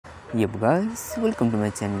Yup guys, welcome to my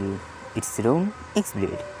channel. It's Rome X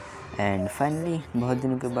Blade and finally बहुत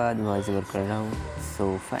दिनों के बाद वॉइस ओवर कर रहा हूँ. So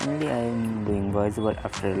finally I am doing voice over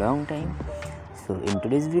after a long time. So in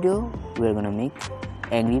today's video we are gonna make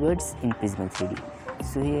Angry Birds in Prisma 3D.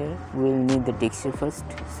 So here we will need the texture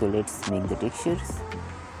first. So let's make the textures.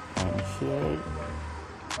 And here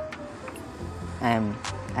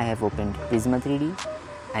I have opened Prisma 3D.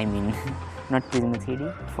 I mean not Prisma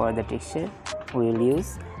 3D. For the texture we will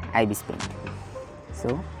use ibis paint.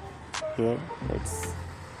 So here let's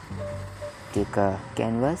take a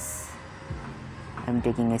canvas. I'm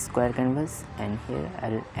taking a square canvas and here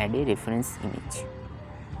I'll add a reference image.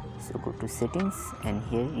 So go to settings and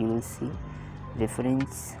here you will see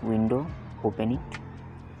reference window, open it,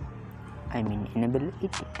 I mean enable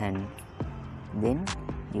it, and then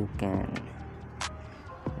you can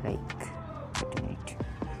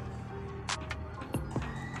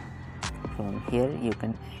from here you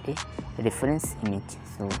can add a reference image.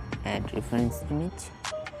 So add reference image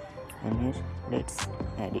and here let's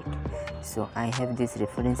add it. So I have this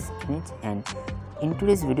reference image and in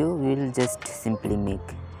today's video we will just simply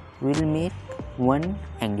make one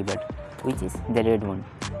Angry Bird, which is the red one.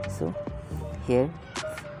 So here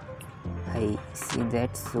I see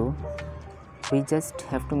that, so we just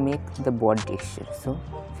have to make the body texture. So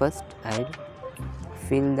first I'll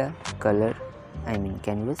fill the color, I mean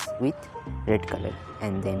canvas, with red color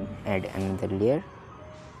and then add another layer,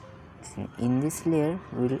 and in this layer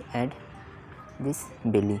we will add this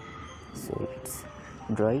belly. So let's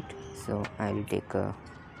draw it. So I will take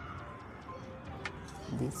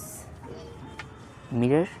this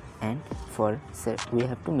mirror, and we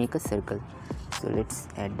have to make a circle. So let's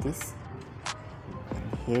add this,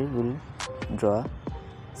 and here we'll draw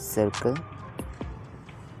circle.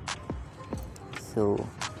 So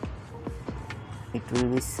it will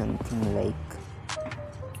be something like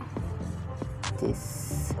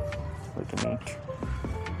this. Wait a minute.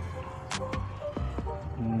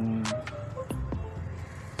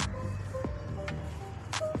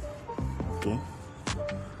 Okay,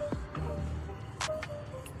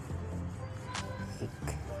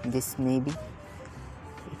 like this. Maybe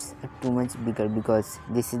it's too much bigger because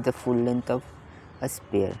this is the full length of a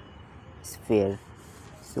sphere.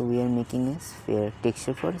 So we are making a sphere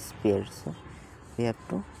texture for sphere, so we have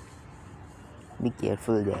to be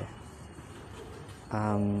careful there.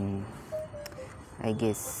 I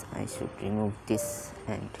guess I should remove this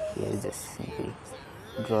and here just simply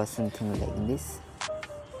draw something like this.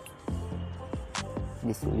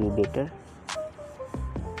 This will be better.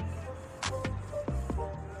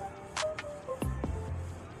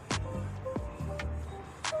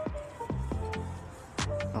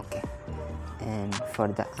 Okay, and for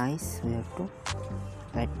the eyes we have to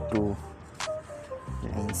add two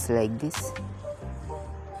lines like this.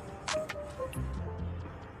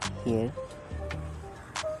 Here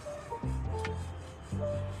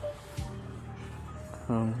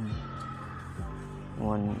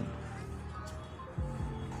one,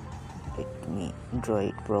 let me draw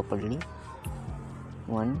it properly.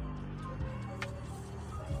 One,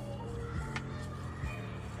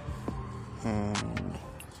 and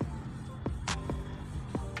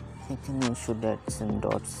I think you should add some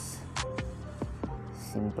dots,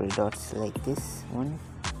 simple dots like this one,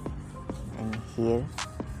 and here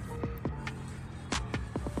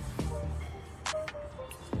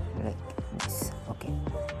like this. Okay,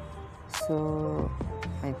 so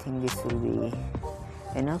I think this will be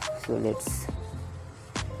enough. So let's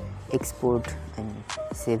export and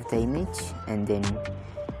save the image, and then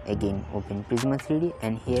again open Prisma 3D,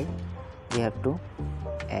 and here we have to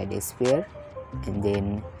add a sphere and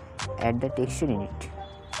then add the texture in it.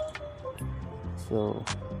 So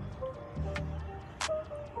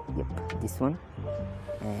yep, this one,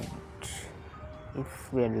 and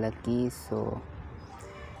if we are lucky, so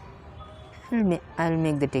I'll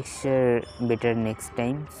make the texture better next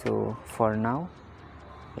time. So for now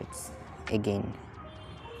let's again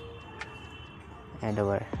add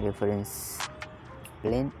our reference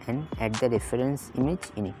plane and add the reference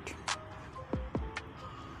image in it.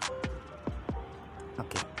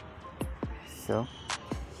 Okay, so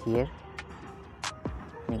here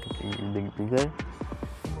make it a little bit bigger.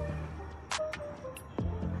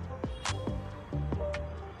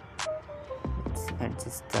 Let's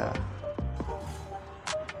adjust the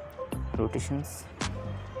rotations.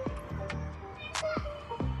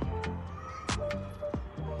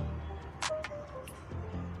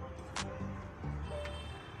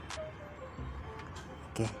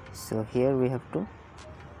 Okay, so here we have to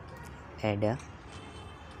add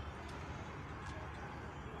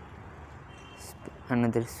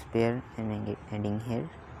another sphere. I'm adding here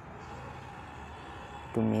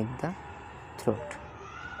to make the throat.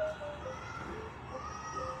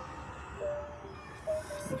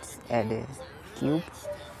 Let's add a cube,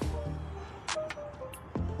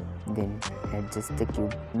 then adjust the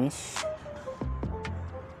cube mesh.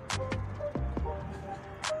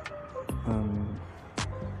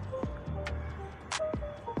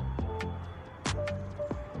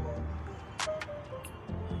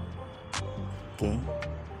 Okay,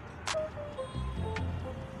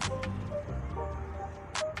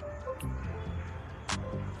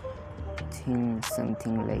 think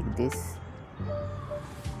something like this,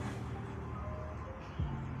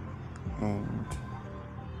 and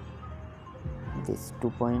these 2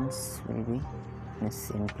 points will be in the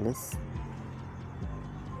same place.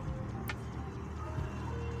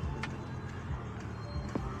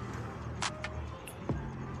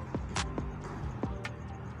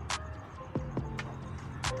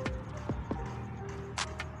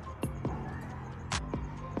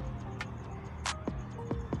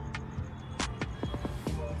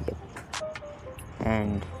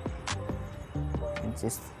 And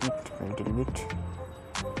adjust it a little bit,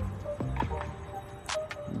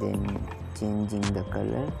 then changing the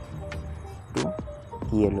color to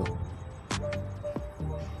yellow.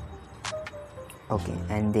 Okay,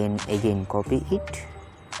 and then again copy it,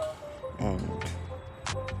 and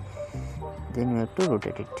then we have to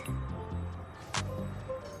rotate it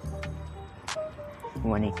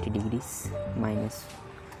 180 degrees, minus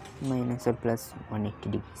or plus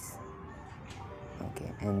 180 degrees.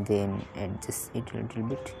 Okay, and then adjust it a little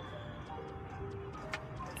bit.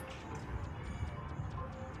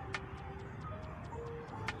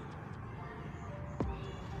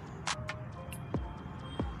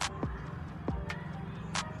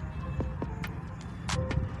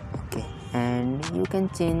 Okay, and you can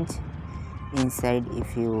change inside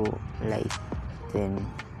if you like, then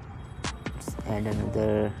let's add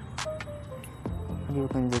another, or you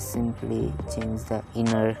can just simply change the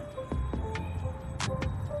inner.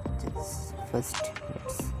 First,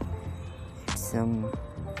 let's add some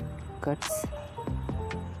cuts,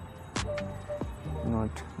 not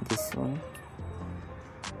this one,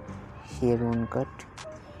 here one cut,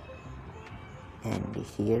 and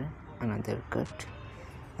here another cut,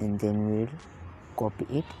 and then we'll copy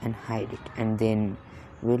it and hide it, and then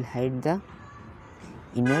we'll hide the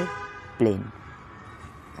inner plane,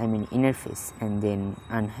 I mean inner face, and then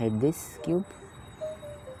unhide this cube,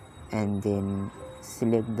 and then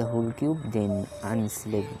select the whole cube, then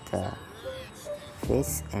unselect the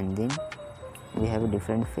face, and then we have a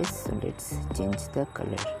different face. So let's change the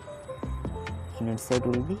color. Inner side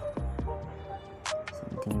will be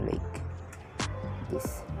something like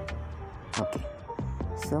this. Okay,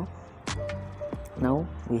 so now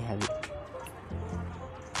we have it.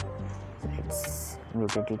 Let's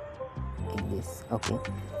rotate it like this. Okay,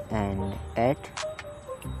 and add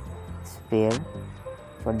sphere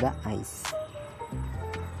for the eyes.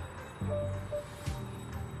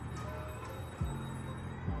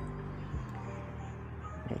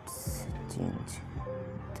 Let's change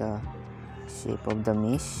the shape of the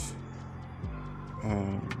mesh,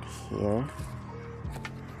 and here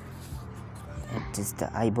adjust the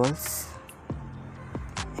eyeballs.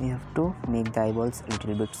 You have to make the eyeballs a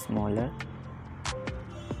little bit smaller,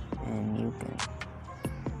 and you can,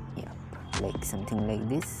 yeah, like something like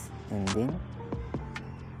this, and then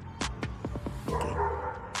okay,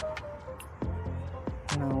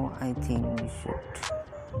 now I think we should,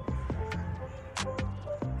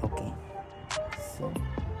 okay, so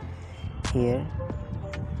here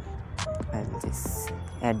I'll just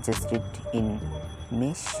adjust it in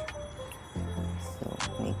mesh, so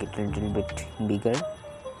make it a little bit bigger,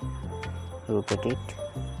 rotate it,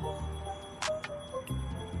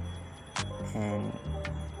 and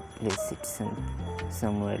place it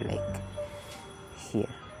somewhere like here.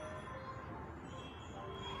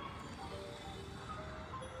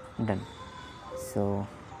 Done. So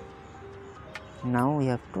now we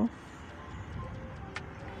have to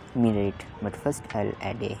mirror it, but first I'll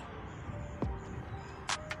add a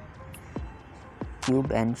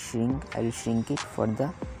cube and shrink. I'll shrink it for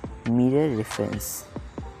the mirror reference,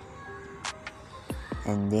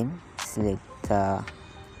 and then select the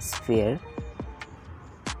sphere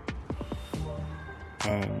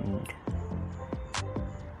and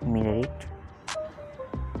mirror it.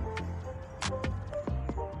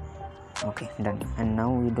 Okay, done. And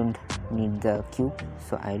now we don't need the cube,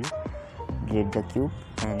 so I'll delete the cube,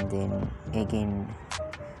 and then again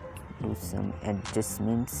do some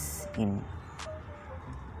adjustments in,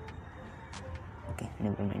 okay,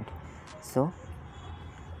 never mind. So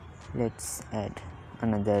let's add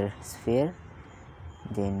another sphere,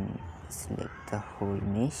 then select the whole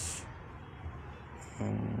mesh,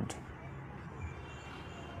 and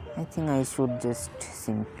I think I should just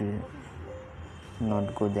simply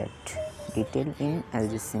not go that detail in. I'll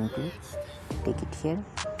just simply take it here.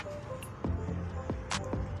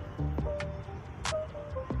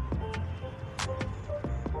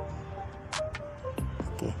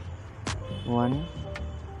 Okay, one,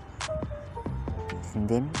 and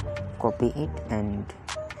then copy it, and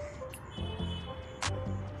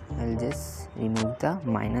I'll just remove the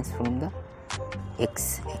minus from the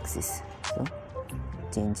x axis. So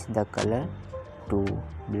change the color to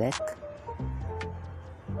black,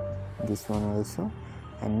 this one also,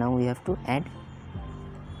 and now we have to add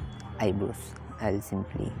eyebrows. I'll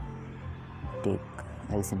simply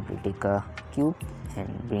take a cube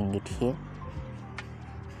and bring it here,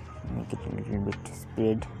 make it a little bit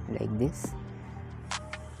spread like this,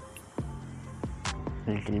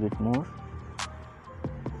 a little bit more,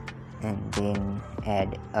 and then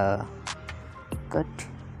add a cut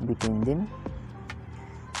between them.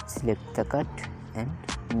 Select the cut and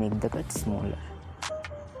make the cut smaller,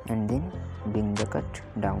 and then bring the cut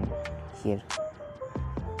down here.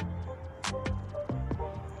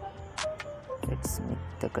 Let's make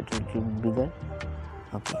the cut a little bigger.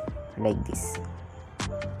 Okay, like this.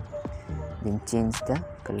 Then change the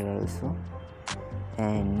color also,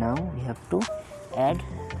 and now we have to add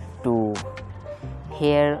to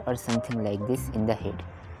hair or something like this in the head.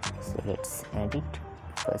 So let's add it.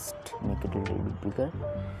 First make it a little bit bigger.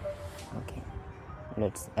 Okay,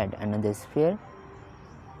 let's add another sphere,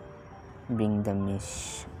 bring the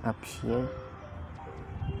mesh up here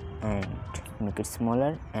and make it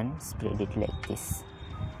smaller and spread it like this,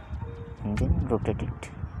 and then rotate it.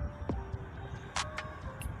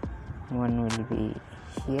 One will be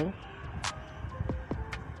here,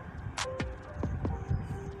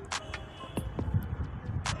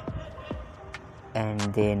 and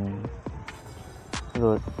then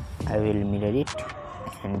I will mirror it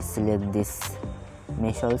and select this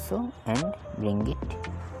mesh also and bring it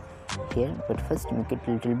here, but first make it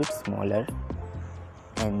a little bit smaller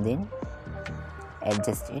and then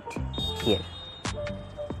adjust it here.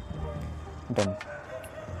 Done.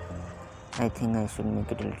 I think I should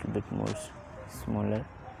make it a little bit more smaller,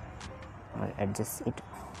 or adjust it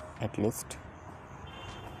at least.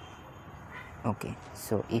 Okay,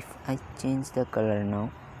 so if I change the color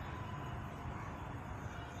now,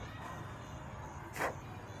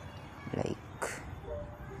 like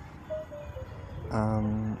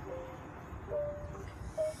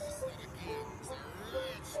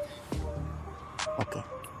okay,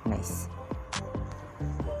 nice.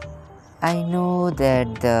 I know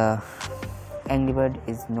that the Angry Bird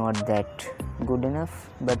is not that good enough,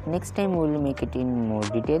 but next time we will make it in more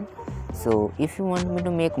detail. So if you want me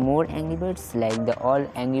to make more Angry Birds, like the all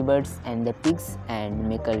Angry Birds and the pigs, and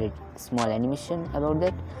make a small animation about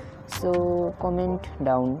that, so comment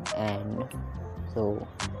down. And so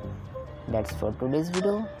that's for today's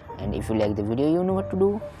video, and if you like the video, you know what to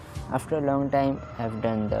do. After a long time I have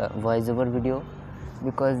done the voiceover video,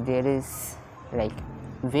 because there is like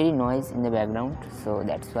very noise in the background, so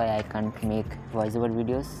that's why I can't make voiceover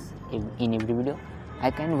videos in every video.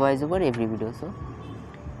 I can voice over every video. So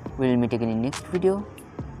we'll meet again in next video.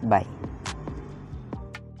 Bye.